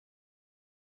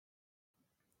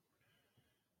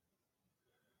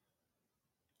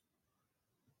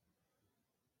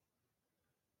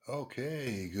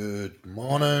Okay, good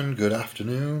morning, good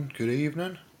afternoon, good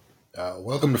evening.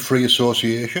 Welcome to Free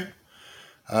Association.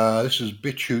 This is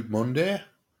BitChute Monday.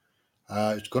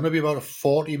 It's going to be about a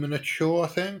 40-minute show, I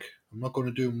think. I'm not going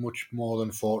to do much more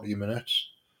than 40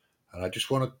 minutes. And I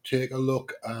just want to take a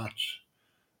look at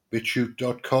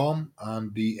bitchute.com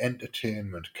and the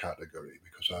entertainment category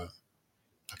because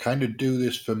I kind of do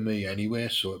this for me anyway,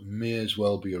 so it may as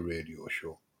well be a radio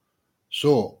show.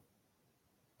 So,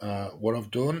 what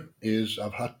I've done is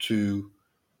I've had to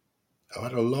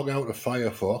log out of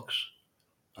Firefox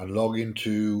and log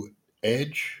into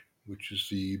Edge, which is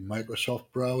the Microsoft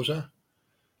browser,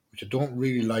 which I don't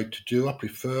really like to do. I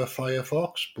prefer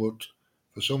Firefox, but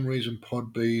for some reason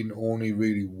Podbean only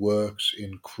really works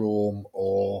in Chrome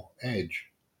or Edge,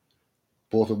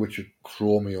 both of which are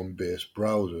Chromium based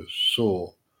browsers.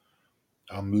 So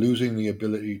I'm losing the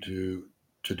ability to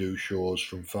do shows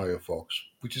from Firefox,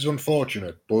 which is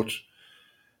unfortunate, but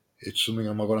it's something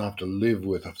I'm going to have to live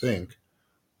with, I think,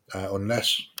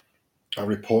 unless I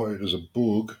report it as a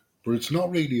bug, but it's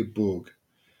not really a bug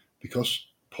because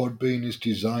Podbean is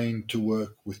designed to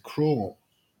work with Chrome.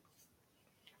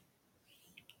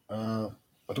 Uh,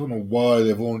 I don't know why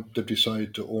they've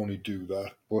decided to only do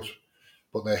that,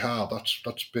 but they have.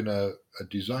 That's been a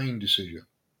design decision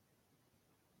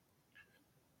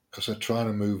because they're trying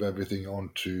to move everything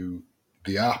onto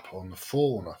the app on the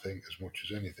phone. I think as much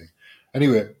as anything.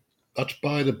 Anyway, that's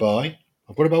by the by.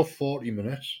 I've got about 40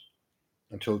 minutes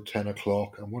until 10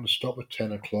 o'clock. I'm going to stop at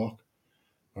 10 o'clock.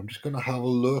 I'm just going to have a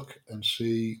look and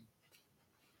see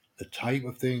the type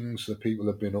of things that people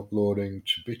have been uploading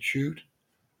to BitChute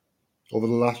over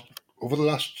the last over the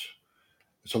last.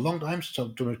 It's a long time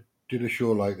since did a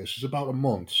show like this. It's about a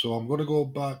month, so I'm going to go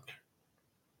back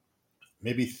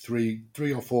maybe three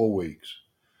or 4 weeks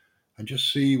and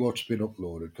just see what's been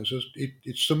uploaded because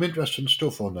it's some interesting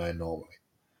stuff on there normally.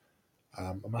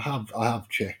 And I have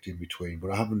checked in between, but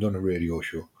I haven't done a radio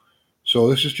show. So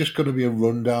this is just going to be a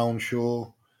rundown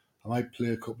show. I might play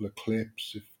a couple of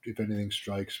clips if anything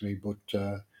strikes me, but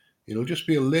it'll just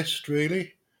be a list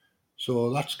really.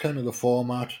 So that's kind of the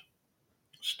format.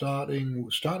 Starting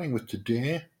with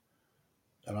today,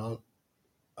 and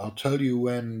I'll tell you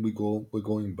when we're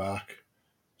going back.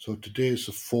 So today is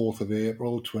the 4th of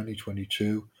April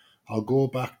 2022. I'll go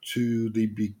back to the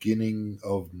beginning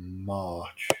of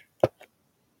March,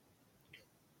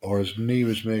 or as near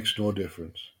as makes no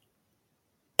difference.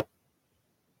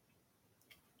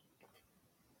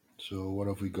 So what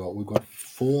have we got? We've got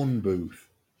Phone Booth.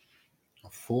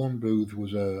 A Phone Booth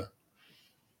was a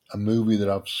movie that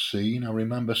I've seen. I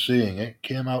remember seeing it. It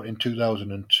came out in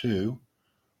 2002.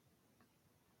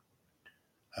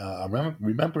 I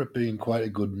remember it being quite a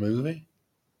good movie,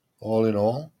 all in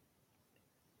all.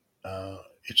 Uh,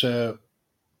 it's a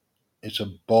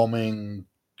bombing,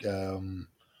 um,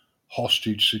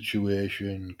 hostage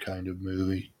situation kind of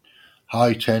movie.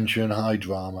 High tension, high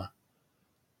drama.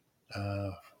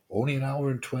 Uh, Only an hour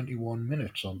and 21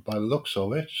 minutes on by the looks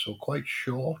of it, so quite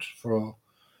short for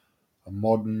a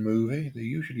modern movie. They're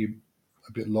usually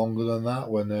a bit longer than that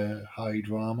when they're high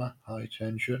drama, high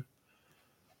tension.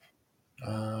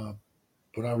 Uh,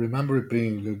 but I remember it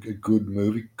being a good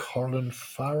movie. Colin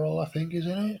Farrell, I think, is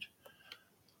in it.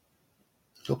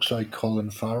 Looks like Colin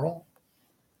Farrell.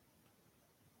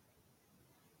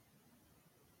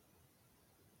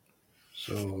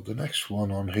 So the next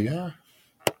one on here,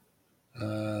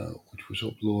 which was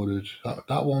uploaded,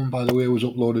 that one, by the way, was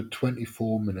uploaded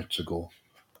 24 minutes ago.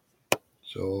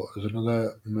 So there's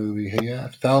another movie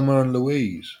here, Thelma and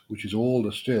Louise, which is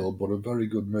older still, but a very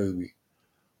good movie.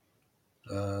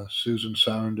 Susan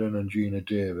Sarandon and Gina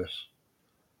Davis,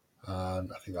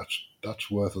 and I think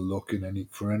that's worth a look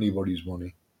for anybody's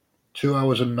money. 2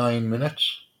 hours and 9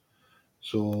 minutes,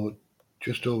 so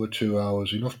just over 2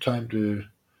 hours, enough time to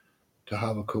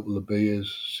have a couple of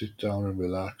beers, sit down and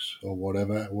relax, or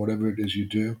whatever it is you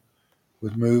do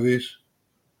with movies.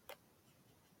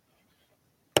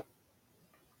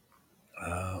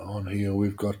 On here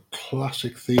we've got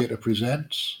Classic Theatre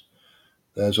Presents.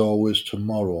 There's Always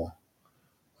Tomorrow,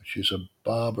 which is a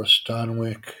Barbara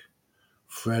Stanwyck,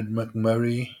 Fred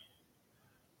McMurray.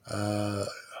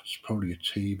 It's probably a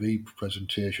TV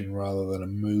presentation rather than a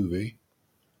movie.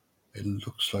 It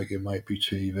looks like it might be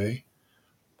TV.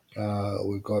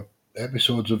 We've got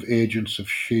episodes of Agents of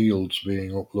Shields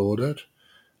being uploaded.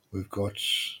 We've got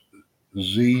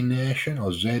Z Nation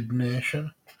or Z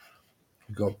Nation.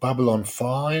 We've got Babylon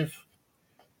 5.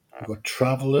 We've got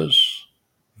Travellers.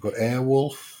 We've got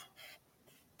Airwolf.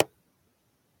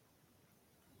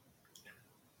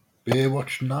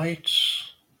 Baywatch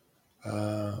Nights.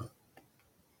 Uh,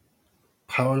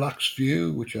 Parallax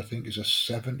View, which I think is a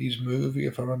 70s movie,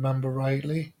 if I remember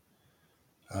rightly.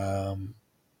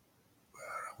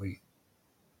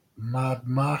 Mad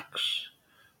Max,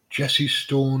 Jesse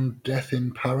Stone, Death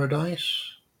in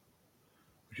Paradise,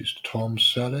 which is Tom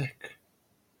Selleck.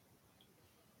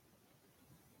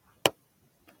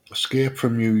 Escape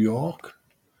from New York,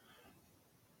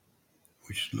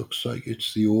 which looks like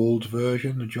it's the old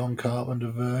version, the John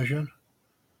Carpenter version.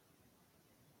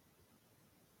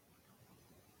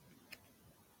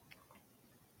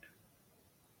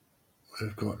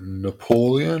 We've got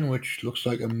Napoleon, which looks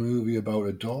like a movie about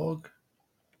a dog.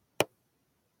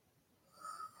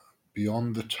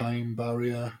 Beyond the Time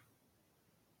Barrier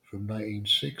from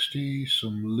 1960,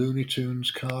 some Looney Tunes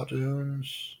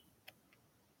cartoons.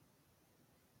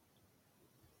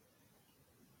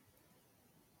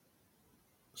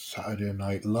 Saturday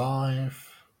Night Live.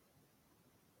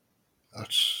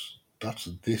 That's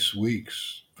this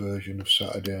week's version of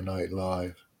Saturday Night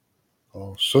Live.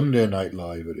 Or Sunday Night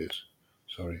Live it is.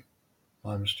 Sorry,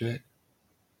 my mistake.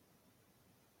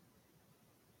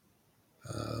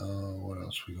 What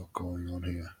else we got going on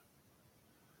here?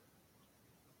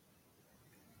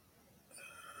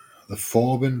 The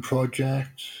Forbin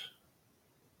Project.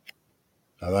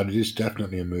 Now that is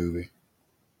definitely a movie.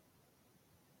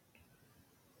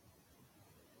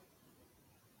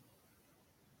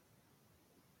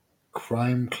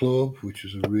 Crime Club, which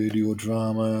is a radio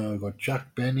drama. We've got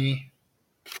Jack Benny.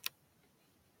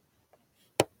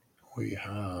 We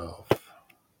have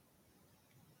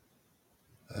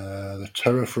The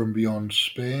Terror from Beyond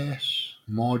Space.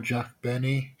 More Jack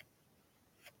Benny.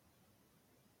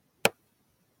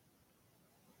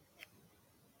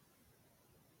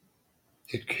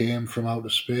 It Came from Outer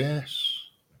Space.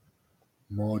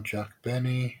 More Jack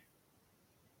Benny.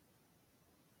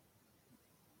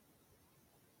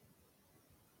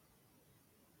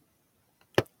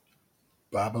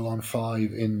 Babylon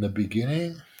 5 in the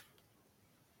Beginning.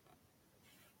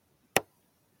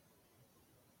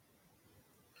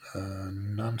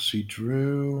 Nancy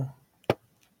Drew.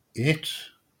 It.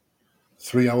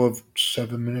 3-hour,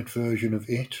 7-minute version of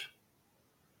It.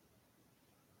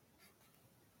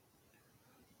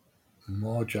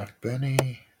 More Jack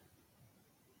Benny.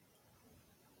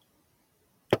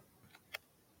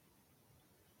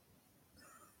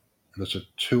 There's a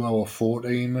 2-hour,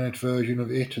 14-minute version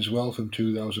of It as well from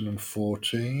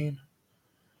 2014.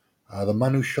 The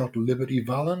Man Who Shot Liberty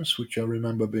Valance, which I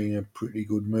remember being a pretty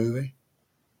good movie.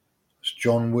 It's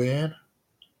John Wayne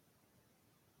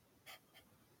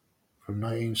from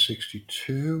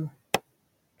 1962.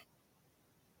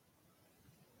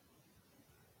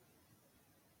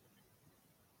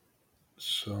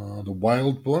 So The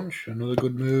Wild Bunch, another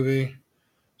good movie.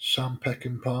 Sam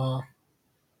Peckinpah.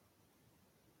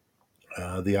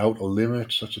 The Outer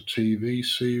Limits, that's a TV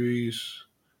series.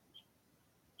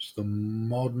 It's the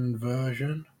modern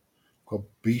version. Got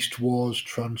Beast Wars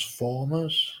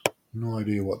Transformers. No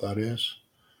idea what that is.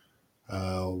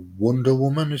 Wonder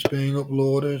Woman is being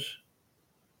uploaded.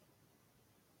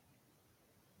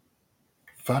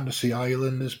 Fantasy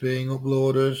Island is being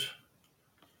uploaded.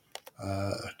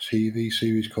 A TV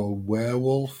series called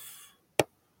Werewolf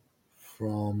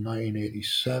from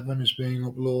 1987 is being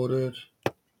uploaded.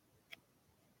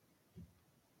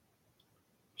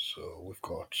 So we've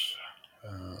got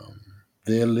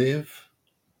They Live.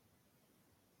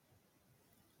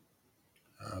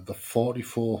 The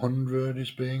 4400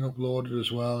 is being uploaded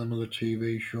as well, another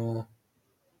TV show.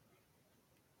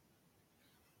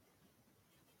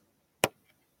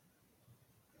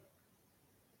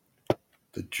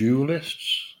 The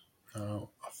Duelists. I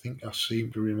think I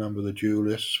seem to remember The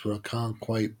Duelists, but I can't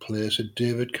quite place it.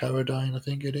 David Carradine, I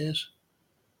think it is.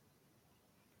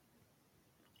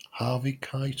 Harvey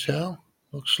Keitel,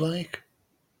 looks like.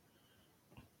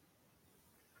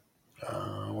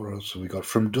 What else have we got?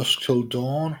 From Dusk Till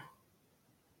Dawn.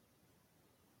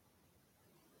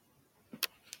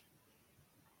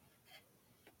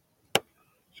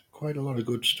 Quite a lot of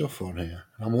good stuff on here.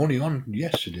 I'm only on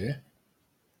yesterday.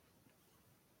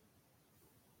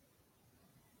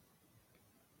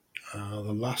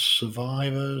 The Last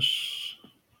Survivors.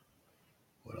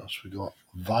 What else we got?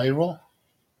 Viral.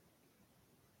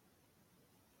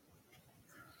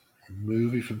 A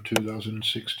movie from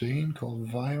 2016 called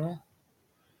Viral.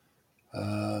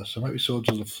 Some episodes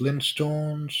of The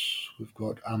Flintstones. We've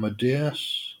got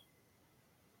Amadeus.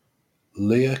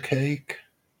 Layer Cake.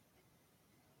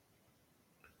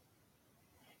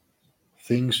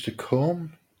 Things to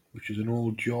Come, which is an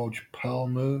old George Pal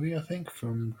movie, I think,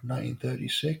 from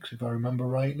 1936, if I remember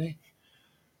rightly.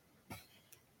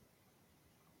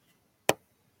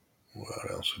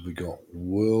 What else have we got?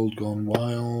 World Gone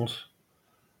Wild.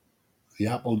 The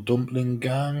Apple Dumpling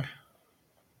Gang.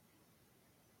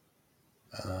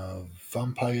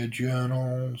 Vampire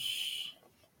Journals.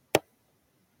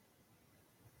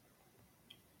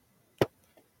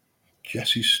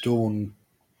 Jesse Stone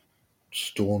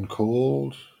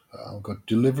Cold. I've got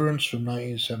Deliverance from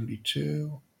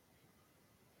 1972.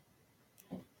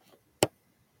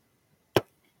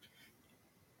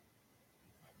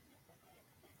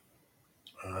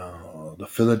 The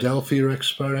Philadelphia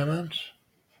Experiment.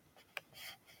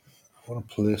 I want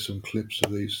to play some clips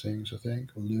of these things, I think.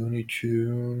 Looney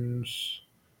Tunes.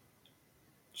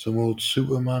 Some old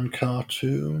Superman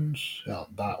cartoons. Yeah,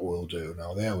 that will do.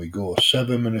 Now, there we go.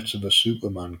 7 minutes of a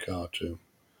Superman cartoon.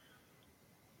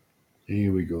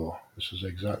 Here we go. This is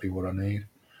exactly what I need.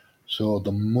 So,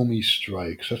 The Mummy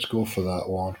Strikes. Let's go for that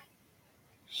one.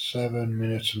 7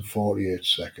 minutes and 48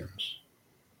 seconds.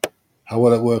 How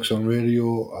well it works on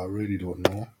radio, I really don't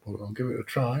know, but I'll give it a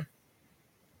try. Up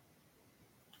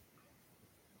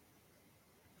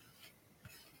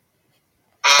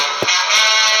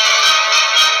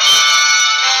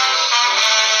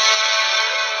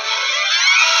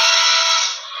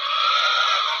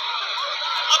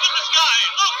in the sky,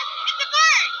 look! It's a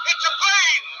plane! It's a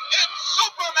plane! It's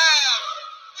Superman!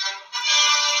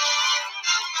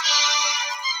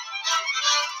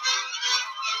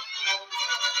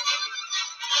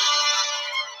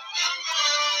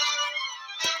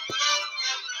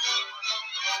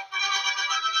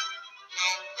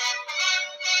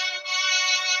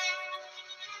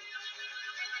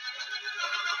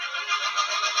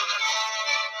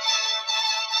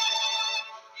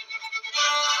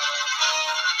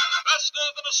 Faster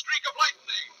than a streak of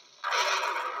lightning.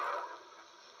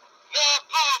 More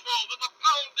powerful than the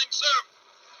pounding surf.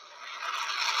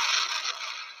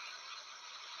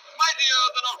 Mightier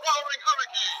than a roaring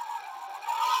hurricane.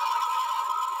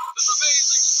 This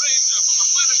amazing stranger from the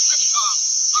planet Krypton,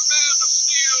 the Man of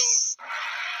Steel,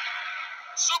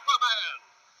 Superman.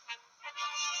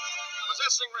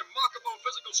 Possessing remarkable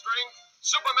physical strength,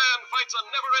 Superman fights a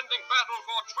never-ending battle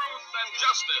for truth and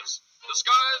justice,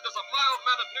 disguised as a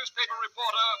mild-mannered newspaper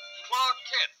reporter, Clark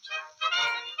Kent.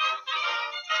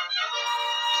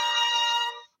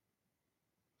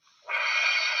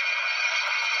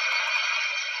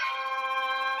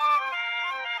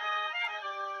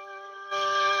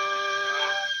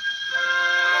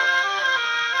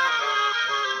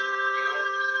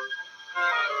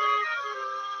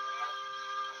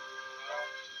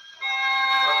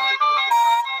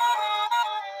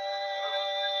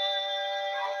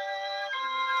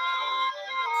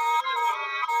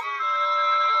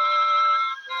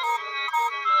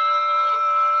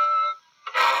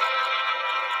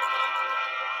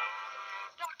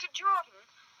 Dr. Jordan!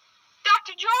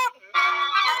 Dr. Jordan!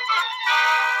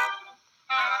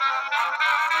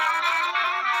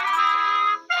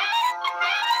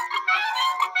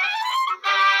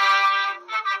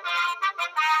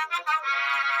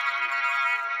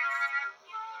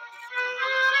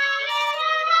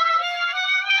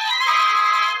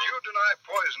 You deny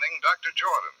poisoning Dr.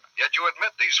 Jordan, yet you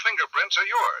admit these fingerprints are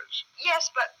yours. Yes,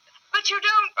 but you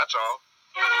don't... That's all.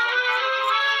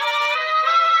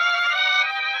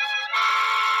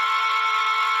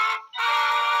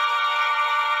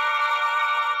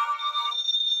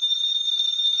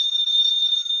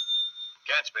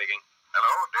 Cat speaking.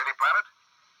 Hello, Daily Planet.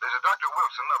 This is Dr.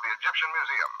 Wilson of the Egyptian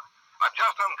Museum. I've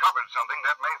just uncovered something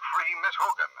that may free Miss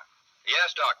Hogan.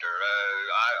 Yes, Doctor.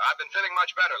 I've been feeling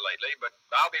much better lately, but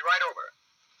I'll be right over.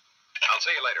 I'll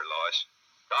see you later, Lois.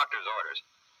 Doctor's orders.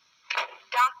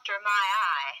 Doctor, my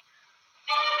eye.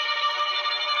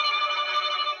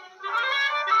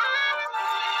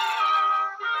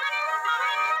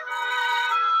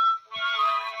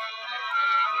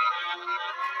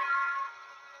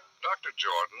 Dr.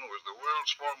 Jordan was the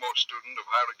world's foremost student of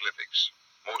hieroglyphics.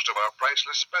 Most of our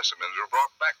priceless specimens were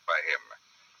brought back by him,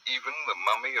 even the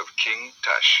mummy of King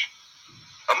Tush.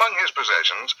 Among his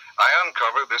possessions, I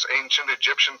uncover this ancient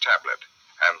Egyptian tablet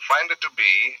and find it to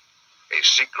be a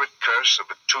secret curse of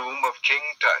the tomb of King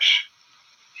Tush.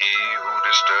 He who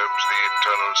disturbs the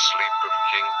eternal sleep of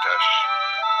King Tush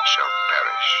shall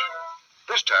perish.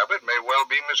 This tablet may well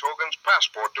be Miss Hogan's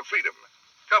passport to freedom.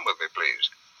 Come with me, please.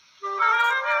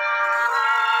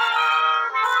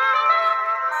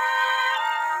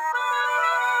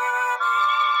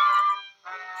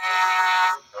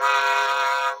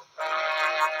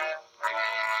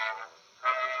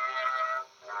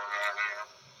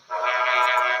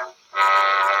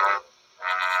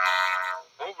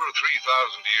 Over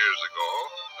 3,000 years ago,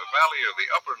 the valley of the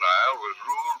Upper Nile was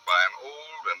ruled by an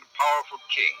old and powerful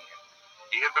king.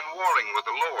 He had been warring with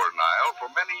the lower Nile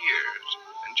for many years,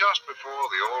 and just before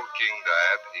the old king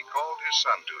died, he called his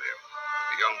son to him,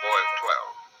 a young boy of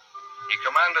 12. He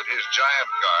commanded his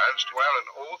giant guards to swear an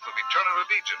oath of eternal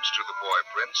allegiance to the boy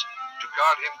prince, to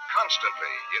guard him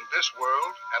constantly in this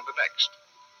world and the next.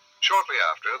 Shortly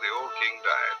after, the old king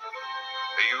died.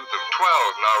 A youth of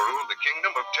 12 now ruled the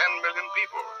kingdom of 10 million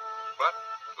people. But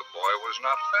the boy was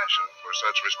not fashioned for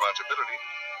such responsibility,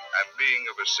 and being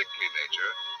of a sickly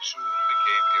nature, soon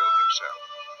became ill himself.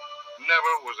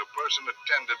 Never was a person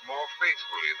attended more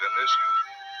faithfully than this youth,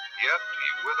 yet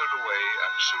he withered away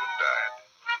and soon died.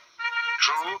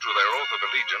 True to their oath of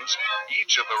allegiance,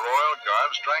 each of the royal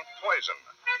guards drank poison,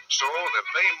 so that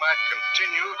they might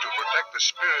continue to protect the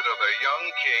spirit of their young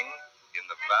king in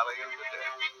the valley of the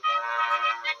dead.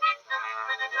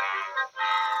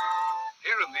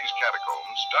 Here in these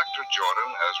catacombs, Dr.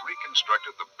 Jordan has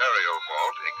reconstructed the burial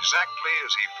vault exactly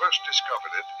as he first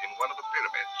discovered it in one of the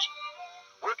pyramids.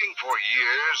 Working for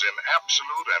years in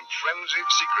absolute and frenzied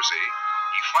secrecy,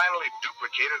 he finally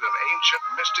duplicated an ancient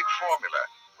mystic formula,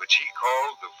 which he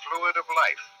called the fluid of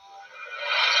life.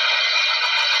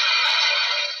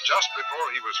 Just before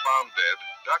he was found dead,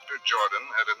 Dr. Jordan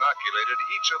had inoculated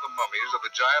each of the mummies of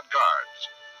the giant guards.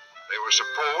 They were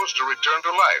supposed to return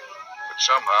to life, but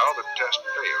somehow the test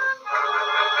failed.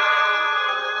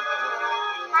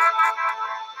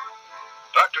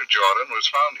 Dr. Jordan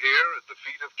was found here at the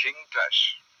feet of King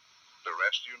Tush. The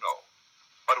rest you know.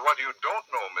 But what you don't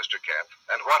know, Mr. Kent,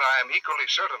 and what I am equally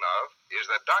certain of, is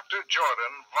that Dr.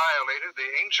 Jordan violated the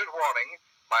ancient warning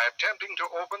by attempting to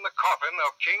open the coffin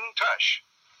of King Tush.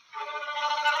 A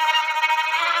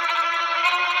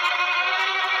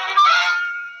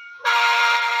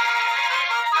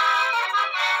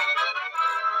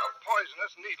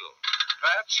poisonous needle.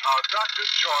 That's how Dr.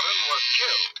 Jordan was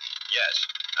killed. Yes,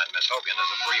 and Miss Hogan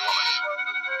is a free woman.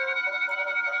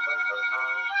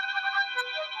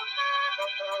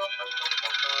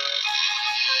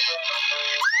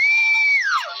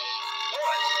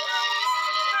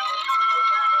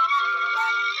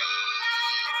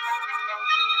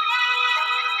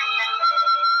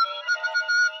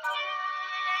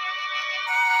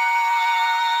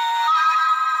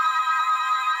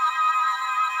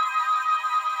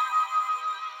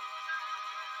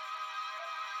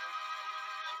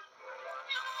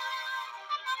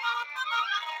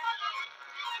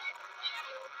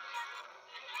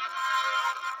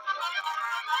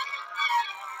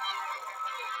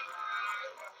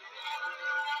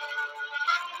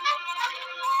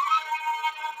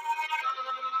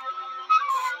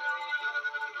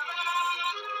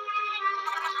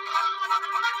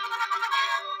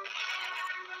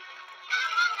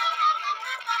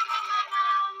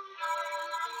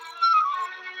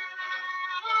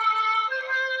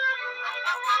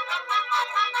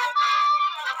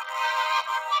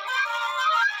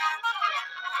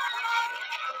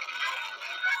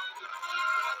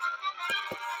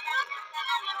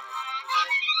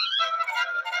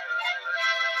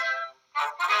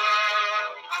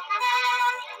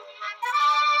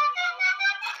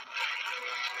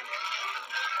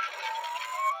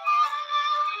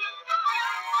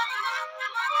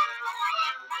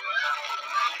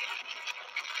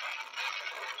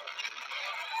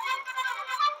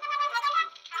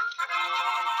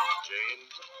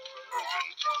 James Hogan,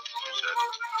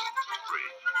 73.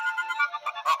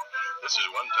 This is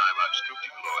one time I've scooped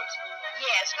you, Lois.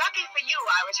 Yes, lucky for you,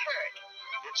 I was hurt.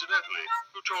 Incidentally,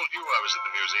 who told you I was at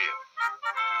the museum?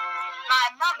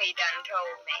 My mummy done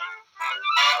told me.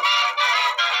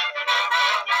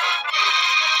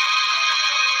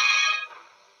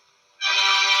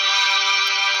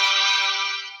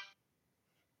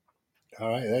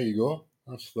 All right, there you go.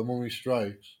 That's The Mummy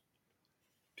Strikes.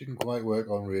 Didn't quite work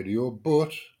on radio,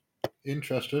 but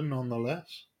interesting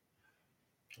nonetheless.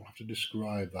 I'll have to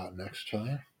describe that next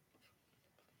time.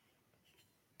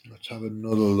 Let's have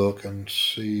another look and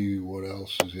see what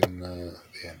else is in the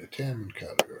entertainment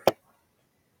category.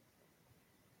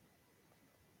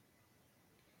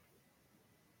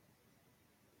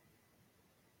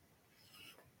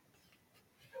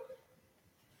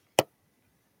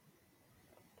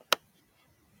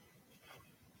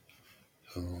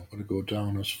 So I'm going to go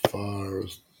down as far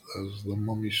as The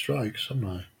Mummy Strikes, haven't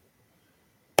I?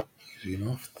 Easy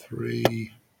enough.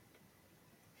 3.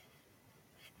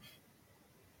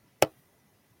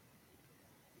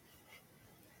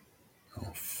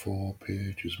 Oh, 4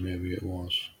 pages maybe it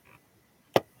was.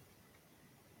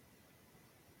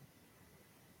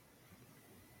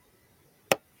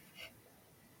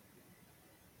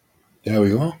 There we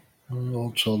go.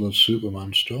 Also the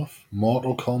Superman stuff.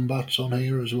 Mortal Kombat's on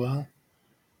here as well.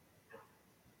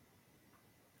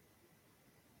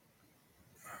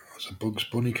 There's a Bugs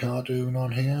Bunny cartoon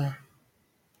on here.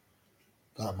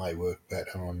 That might work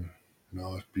better on.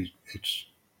 No, it's.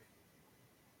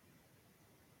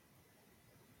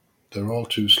 They're all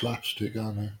too slapstick,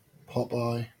 aren't they?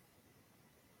 Popeye,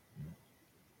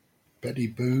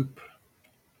 Betty Boop.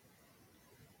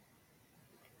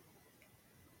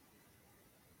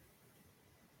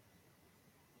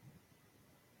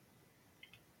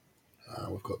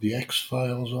 We've got the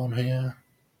X-Files on here.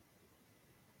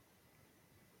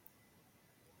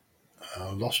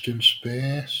 Lost in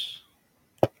Space.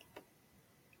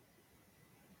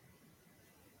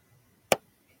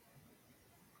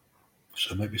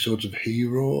 Some episodes of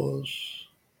Heroes.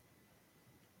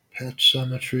 Pet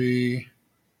Cemetery.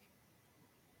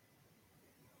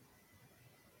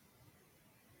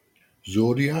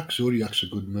 Zodiac. Zodiac's a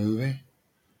good movie.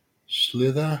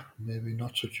 Slither, maybe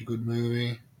not such a good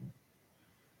movie.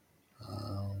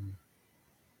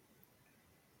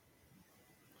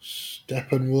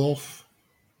 Steppenwolf,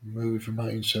 movie from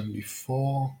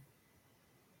 1974.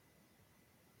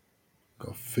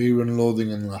 Got Fear and Loathing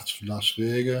in Las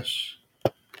Vegas.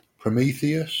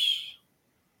 Prometheus,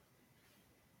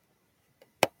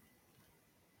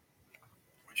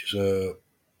 which is a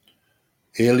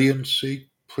Alien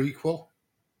prequel.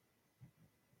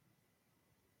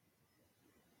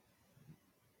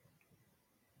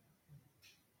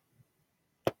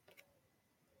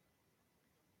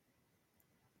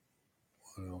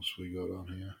 What else we got on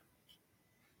here?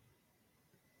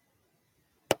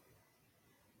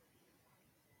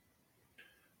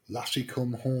 Lassie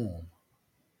Come Home.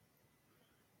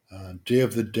 Day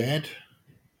of the Dead.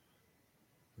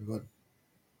 We've got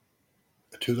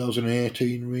a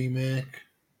 2018 remake.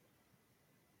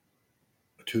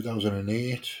 A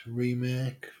 2008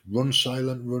 remake. Run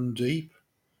Silent, Run Deep,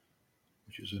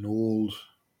 which is an old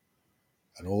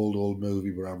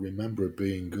movie, but I remember it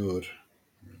being good.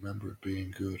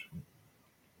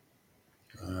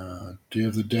 Day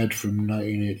of the Dead from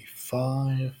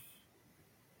 1985.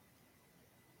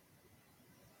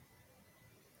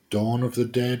 Dawn of the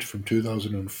Dead from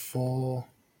 2004.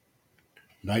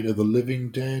 Night of the Living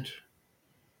Dead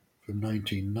from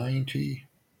 1990.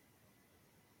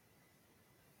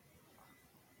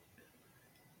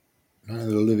 Night of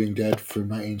the Living Dead from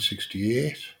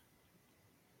 1968.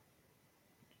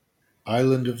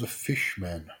 Island of the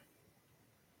Fishmen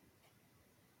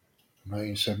from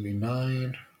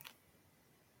 1979.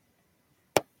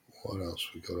 What else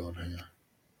we got on here?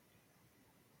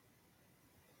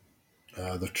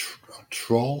 The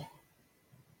Troll.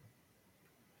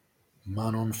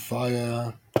 Man on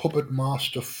Fire. Puppet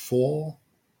Master 4.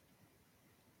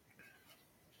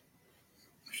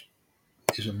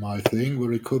 Isn't my thing,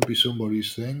 but it could be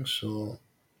somebody's thing, so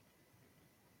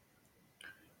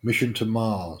Mission to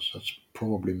Mars, that's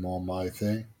probably more my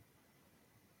thing.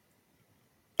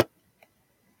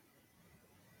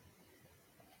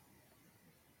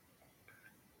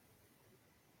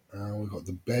 We've got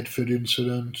the Bedford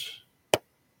Incident.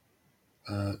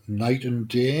 Night and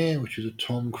Day, which is a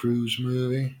Tom Cruise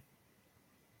movie.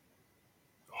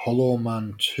 Hollow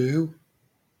Man 2.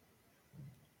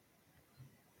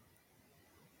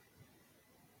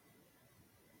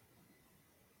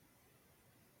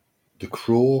 The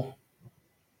Crow.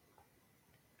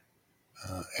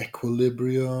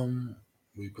 Equilibrium.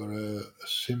 We've got a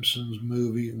Simpsons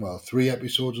movie. Well, 3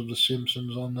 episodes of The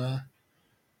Simpsons on there.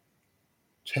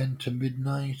 10 to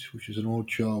Midnight, which is an old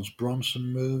Charles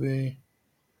Bronson movie.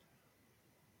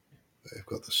 They've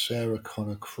got the Sarah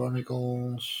Connor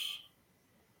Chronicles.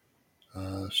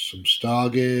 Some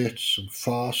Stargate, some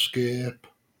Farscape.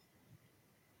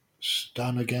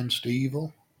 Stan Against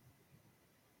Evil.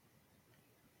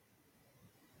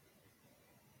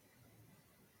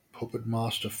 Puppet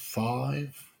Master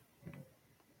 5.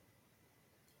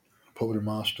 Puppet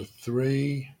Master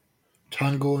 3.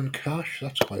 Tango and Cash,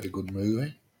 that's quite a good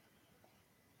movie.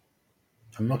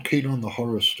 I'm not keen on the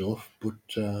horror stuff, but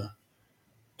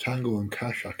Tango and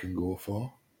Cash I can go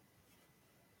for.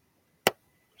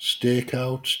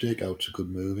 Stakeout's a good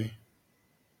movie.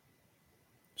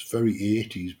 It's very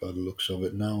 80s by the looks of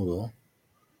it now, though.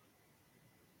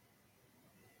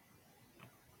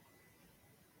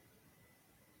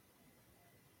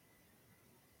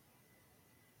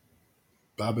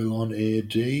 Babylon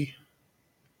AD.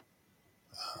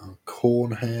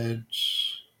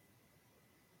 Coneheads.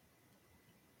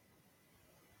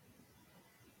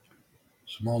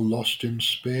 Some more Lost in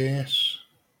Space.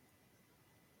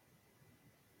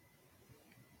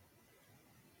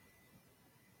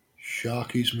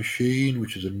 Sharky's Machine,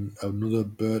 which is another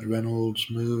Burt Reynolds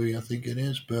movie, I think it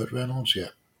is. Burt Reynolds, yeah.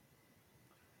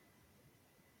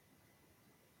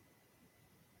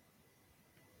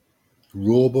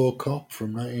 RoboCop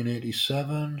from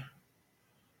 1987.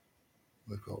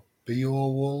 We've got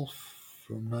Beowulf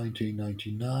from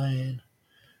 1999.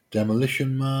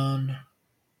 Demolition Man.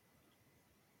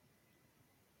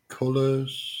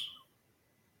 Colours.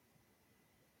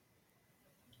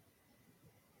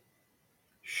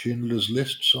 Schindler's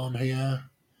List's on here.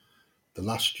 The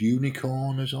Last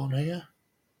Unicorn is on here.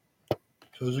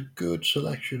 So there's a good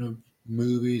selection of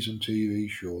movies and TV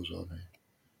shows on here.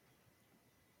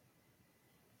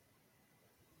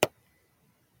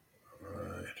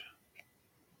 Right.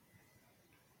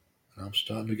 I'm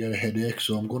starting to get a headache,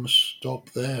 so I'm going to stop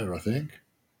there, I think.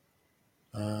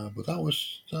 But that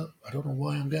was that. I don't know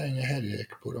why I'm getting a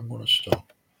headache, but I'm going to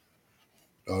stop.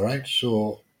 All right,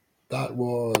 so that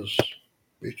was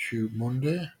BitChute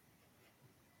Monday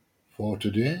for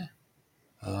today.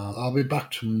 I'll be back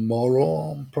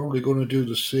tomorrow. I'm probably going to do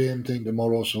the same thing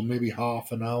tomorrow, so maybe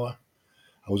half an hour.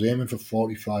 I was aiming for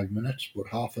 45 minutes, but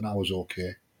half an hour is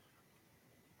okay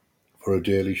for a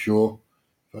daily show.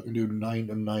 If I can do 9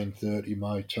 to 9:30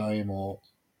 my time or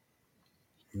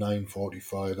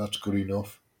 9:45, that's good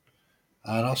enough.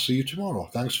 And I'll see you tomorrow.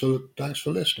 Thanks for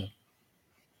listening.